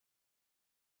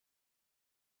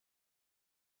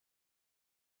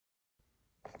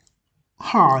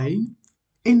Hi,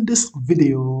 in this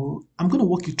video, I'm going to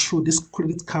walk you through this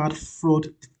credit card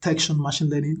fraud detection machine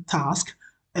learning task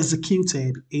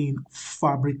executed in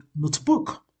Fabric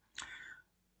Notebook.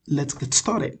 Let's get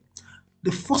started.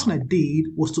 The first thing I did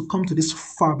was to come to this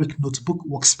Fabric Notebook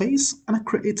workspace and I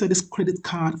created this credit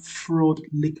card fraud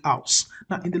lakehouse.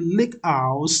 Now in the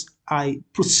lakehouse, I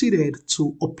proceeded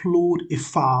to upload a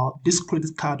file, this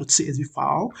credit card.csv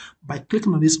file, by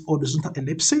clicking on this horizontal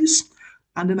ellipsis.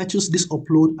 And then I chose this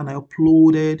upload and I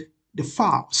uploaded the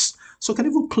files. So I can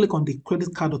even click on the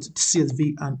credit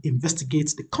card.csv and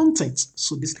investigate the contents.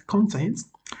 So this is the content.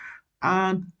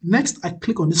 And next I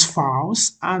click on these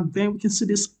files and then we can see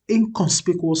this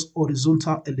inconspicuous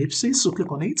horizontal ellipsis. So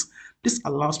click on it. This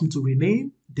allows me to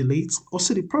rename, delete, or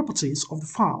see the properties of the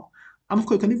file. And of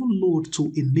course, you can even load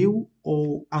to a new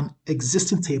or an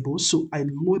existing table. So I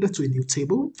loaded to a new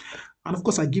table. And of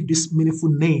course, I give this meaningful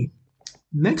name.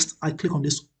 Next, I click on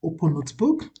this open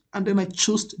notebook and then I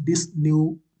choose this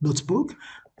new notebook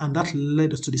and that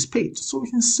led us to this page. So we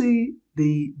can see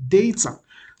the data.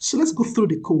 So let's go through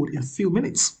the code in a few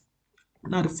minutes.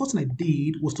 Now, the first thing I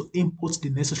did was to import the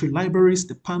necessary libraries,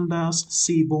 the pandas,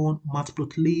 Seaborn,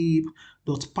 Matplotlib,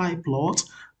 .pyplot,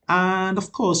 and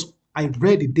of course, I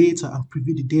read the data and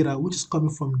previewed the data, which is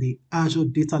coming from the Azure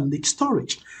Data Lake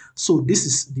Storage. So this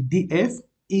is the df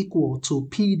equal to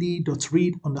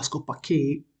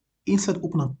pd.read_packet inside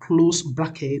open and close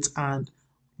brackets and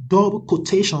double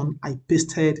quotation, I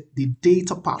pasted the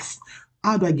data path.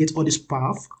 How do I get all this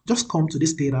path? Just come to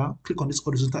this data, click on this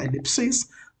horizontal ellipsis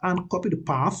and copy the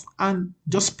path and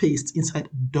just paste inside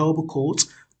double quotes,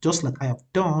 just like I have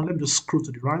done. Let me just scroll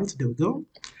to the right. There we go.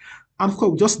 And of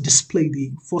course, we just display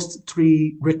the first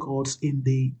three records in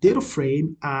the data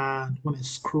frame. And when I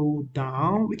scroll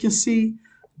down, we can see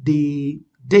the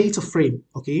data frame.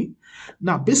 Okay.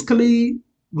 Now, basically,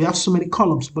 we have so many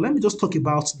columns, but let me just talk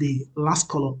about the last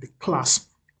column, the class.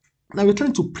 Now, we're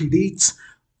trying to predict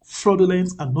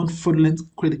fraudulent and non-fraudulent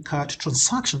credit card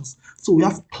transactions. So we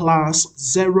have class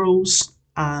zeros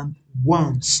and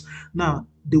ones. Now,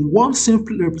 the one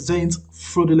simply represents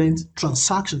fraudulent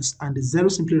transactions and the zero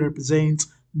simply represents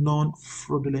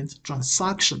non-fraudulent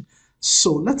transaction.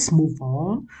 So let's move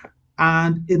on.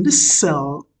 And in this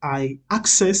cell, I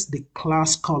access the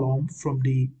class column from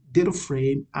the data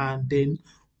frame and then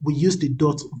we use the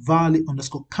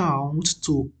 .value_count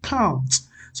to count.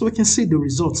 So we can see the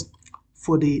results.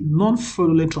 For the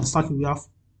non-fraudulent transaction, we have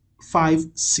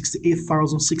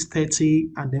 568,630,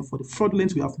 and then for the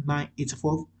fraudulent, we have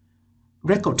 984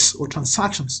 records or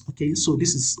transactions. Okay, so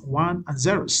this is 1 and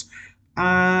zeros.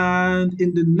 And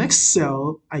in the next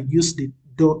cell, I use the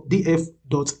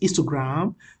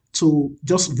df.histogram to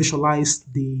just visualize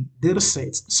the data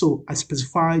set. So I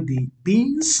specify the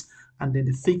bins and then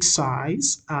the fixed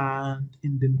size. And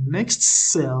in the next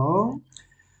cell,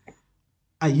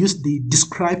 I use the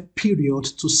describe period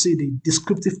to see the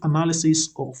descriptive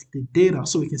analysis of the data.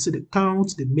 So we can see the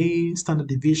count, the mean, standard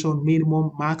deviation,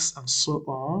 minimum, max, and so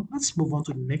on. Let's move on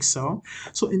to the next cell.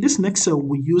 So in this next cell,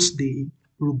 we use the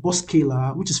robust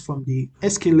scalar, which is from the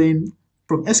sklearn,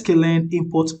 from sklearn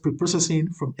import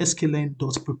preprocessing, from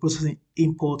sklearn.preprocessing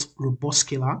import robust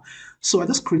scalar. So I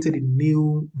just created a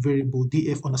new variable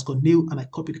df_new and I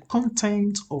copied the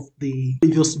content of the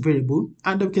previous variable.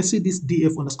 And then we can see this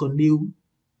df_new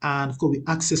and of course we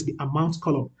access the amount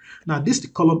column. Now this is the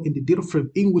column in the data frame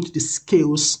in which the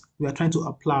scales we are trying to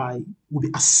apply will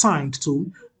be assigned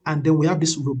to, and then we have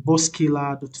this robust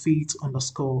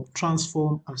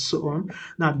scalar.fit_transform and so on.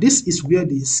 Now this is where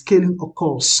the scaling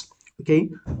occurs, okay?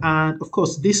 And of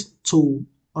course this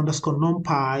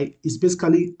to_numpy is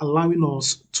basically allowing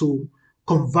us to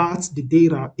convert the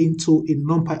data into a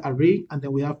numpy array, and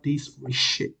then we have this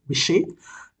reshape.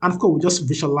 And of course we just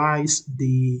visualize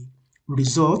the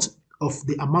result of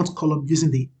the amount column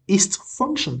using the ist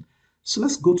function. So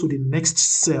let's go to the next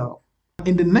cell.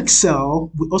 In the next cell,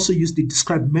 we also use the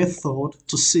describe method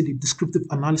to see the descriptive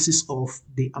analysis of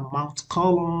the amount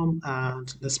column,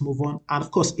 and let's move on. And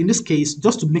of course, in this case,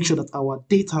 just to make sure that our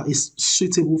data is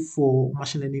suitable for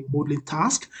machine learning modeling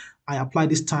task, I apply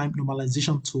this time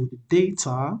normalization to the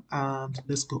data, and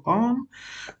let's go on.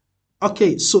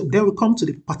 Okay, so then we come to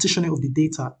the partitioning of the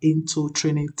data into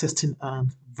training, testing,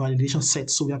 and validation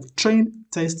sets. So we have the train,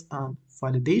 test, and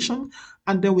validation,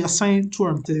 and then we assign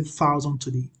 230,000 to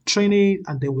the training,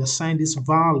 and then we assign these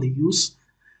values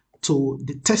to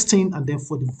the testing, and then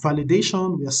for the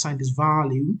validation, we assign this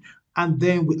value, and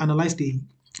then we analyze the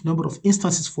number of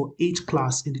instances for each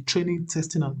class in the training,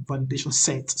 testing, and validation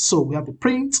set. So we have the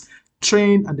print,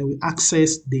 train, and then we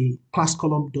access the class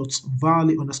column dot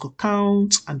value underscore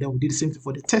count, and then we did the same thing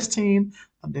for the testing,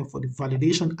 and then for the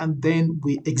validation, and then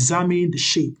we examine the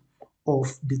shape of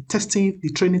the testing, the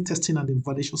training testing, and the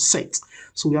validation set.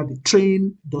 So we have the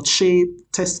train dot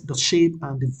shape, test dot shape,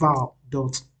 and the val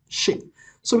dot shape.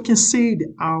 So we can see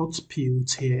the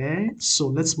output here. So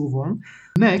let's move on.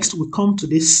 Next, we come to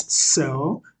this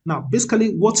cell. Now,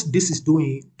 basically what this is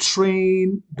doing,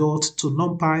 train dot to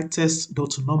numpy, test dot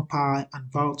to numpy, and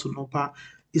val to numpy,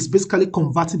 is basically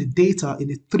converting the data in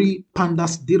a 3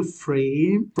 pandas data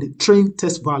frame, the train,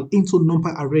 test, val into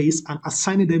numpy arrays and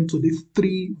assigning them to these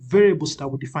 3 variables that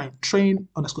we define: train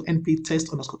underscore np, test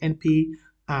underscore np,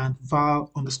 and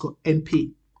val underscore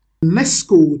np. The next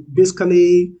code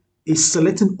basically is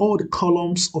selecting all the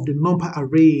columns of the numpy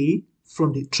array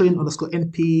from the train underscore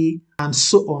np and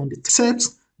so on, except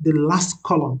the last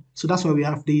column. So that's why we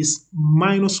have this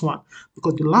 -1,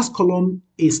 because the last column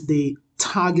is the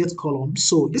target column.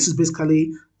 So this is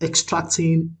basically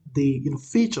extracting the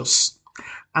features.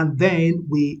 And then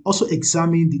we also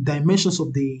examine the dimensions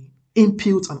of the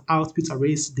input and output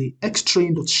arrays, the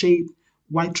xtrain.shape,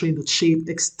 ytrain.shape,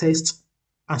 xtest,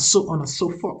 and so on and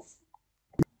so forth.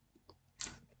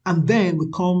 And then we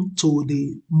come to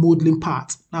the modeling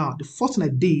part. Now, the first thing I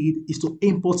did is to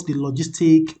import the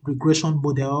logistic regression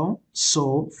model.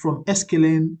 So from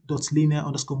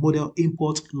sklearn.linear_model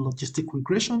import logistic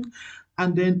regression.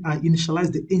 And then I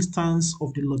initialize the instance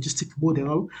of the logistic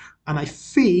model. And I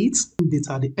feed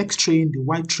data, the xtrain, the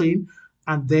ytrain,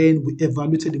 and then we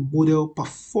evaluated the model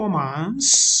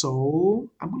performance. So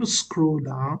I'm going to scroll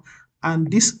down, and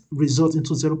this results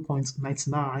into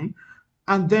 0.99.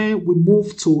 And then we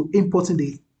move to importing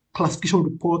the classification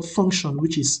report function,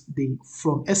 which is the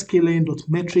from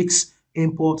sklearn.metrics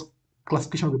import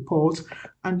classification report,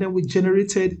 and then we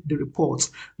generated the report.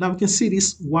 Now we can see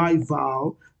this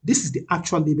yval. This is the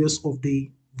actual labels of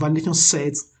the validation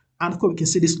sets, and of course we can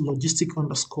see this logistic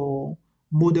underscore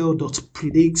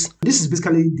model.predicts. This is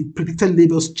basically the predicted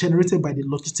labels generated by the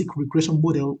logistic regression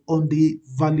model on the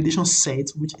validation set,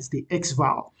 which is the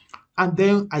xval. And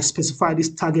then I specify this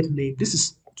target name. This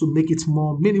is to make it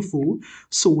more meaningful.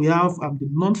 So we have the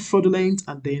non-fraudulent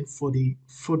and then for the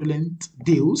fraudulent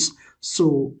deals.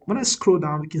 So when I scroll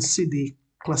down, we can see the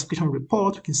classification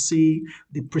report. We can see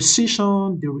the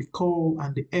precision, the recall,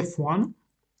 and the F1.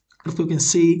 Also, we can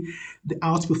see the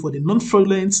output for the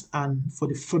non-fraudulent and for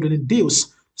the fraudulent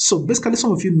deals. So basically,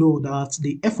 some of you know that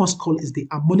the F1 score is the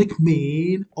harmonic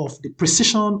mean of the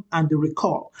precision and the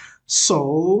recall.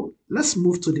 So let's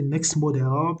move to the next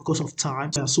model because of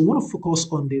time. So we want to focus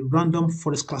on the random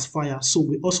forest classifier. So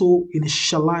we also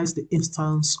initialize the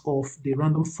instance of the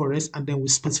random forest, and then we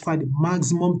specify the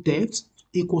maximum depth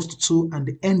equals to 2 and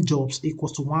the end jobs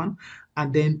equals to 1.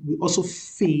 And then we also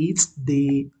feed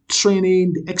the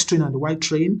training, the X train and the Y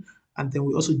train. And then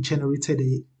we also generated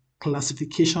a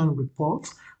classification report.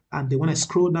 And then when I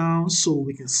scroll down, so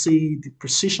we can see the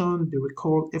precision, the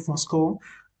recall, F1 score,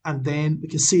 and then we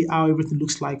can see how everything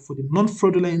looks like for the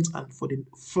non-fraudulent and for the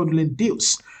fraudulent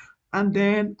deals. And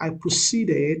then I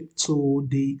proceeded to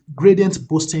the gradient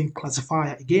boosting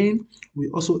classifier. Again, we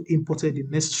also imported the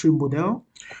necessary model.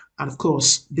 And of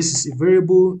course, this is a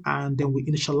variable, and then we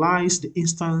initialize the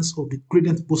instance of the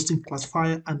gradient boosting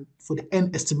classifier. And for the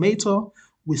N estimator,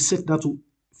 we set that to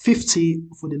 50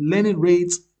 for the learning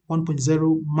rate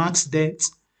 1.0, max depth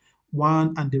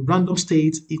 1, and the random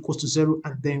state equals to 0.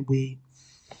 And then we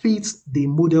feed the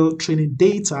model training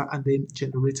data and then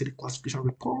generated the classification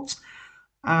report.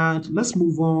 And let's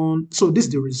move on. So this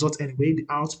is the result anyway, the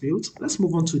output. Let's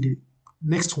move on to the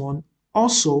next one.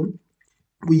 Also,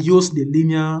 we use the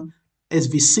linear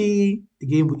SVC.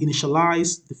 Again, we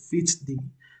initialize, feed the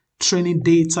training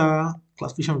data,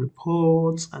 classification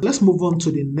reports. And let's move on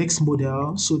to the next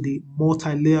model. So the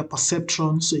multi-layer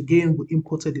perceptron. So again, we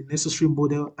imported the necessary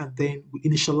model and then we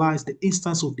initialize the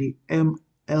instance of the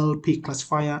MLP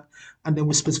classifier, and then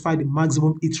we specify the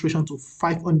maximum iteration to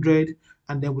 500,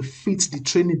 and then we fit the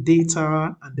training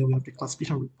data, and then we have the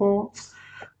classification report.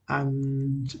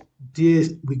 And there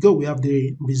we go. We have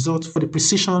the result for the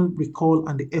precision, recall,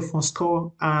 and the F1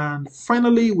 score. And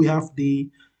finally, we have the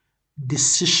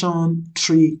decision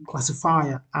tree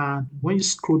classifier. And when you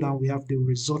scroll down, we have the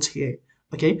result here.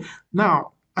 Okay.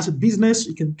 Now, as a business,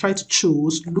 you can try to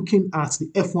choose looking at the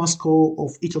F1 score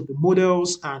of each of the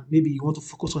models, and maybe you want to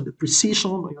focus on the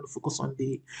precision or you want to focus on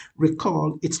the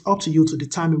recall. It's up to you to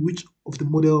determine which of the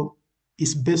model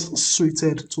is best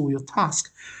suited to your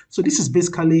task. So this is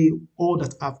basically all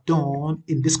that I've done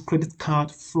in this credit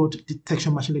card fraud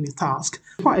detection machine learning task.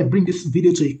 Before I bring this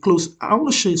video to a close, I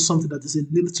want to show you something that is a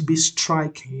little bit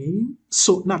striking.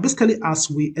 So now basically as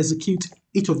we execute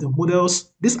each of the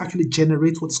models, this actually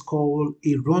generates what's called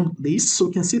a run list. So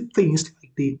we can see things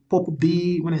like the purple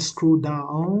B. When I scroll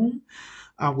down,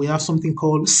 we have something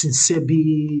called Sincere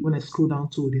B. When I scroll down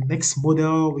to the next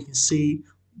model, we can see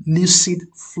Lucid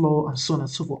Flow and so on and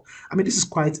so forth. I mean, this is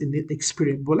quite a neat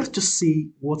experience, but let's just see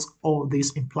what all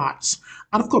this implies.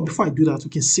 And of course, before I do that, we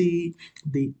can see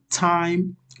the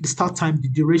time, the start time, the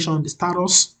duration, the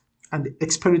status, and the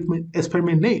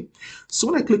experiment name.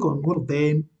 So when I click on one of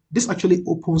them, this actually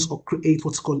opens or creates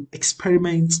what's called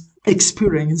experiment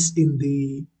experience in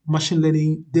the machine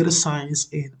learning data science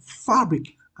in Fabric,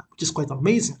 which is quite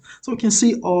amazing. So we can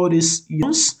see all these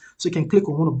units. So you can click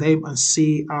on one of them and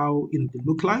see how they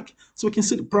look like. So we can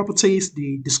see the properties,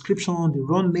 the description, the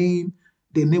run name,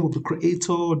 the name of the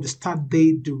creator, the start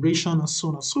date, duration, and so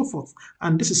on and so forth.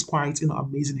 And this is quite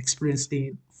amazing experience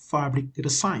in Fabric data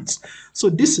science. So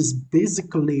this is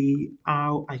basically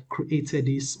how I created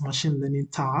this machine learning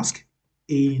task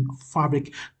in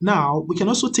Fabric. Now we can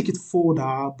also take it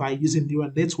further by using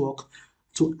neural network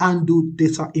to undo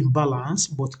data imbalance,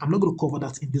 but I'm not going to cover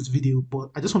that in this video. But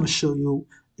I just want to show you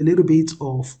a little bit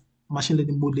of machine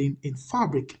learning modeling in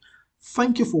Fabric.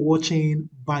 Thank you for watching.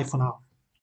 Bye for now.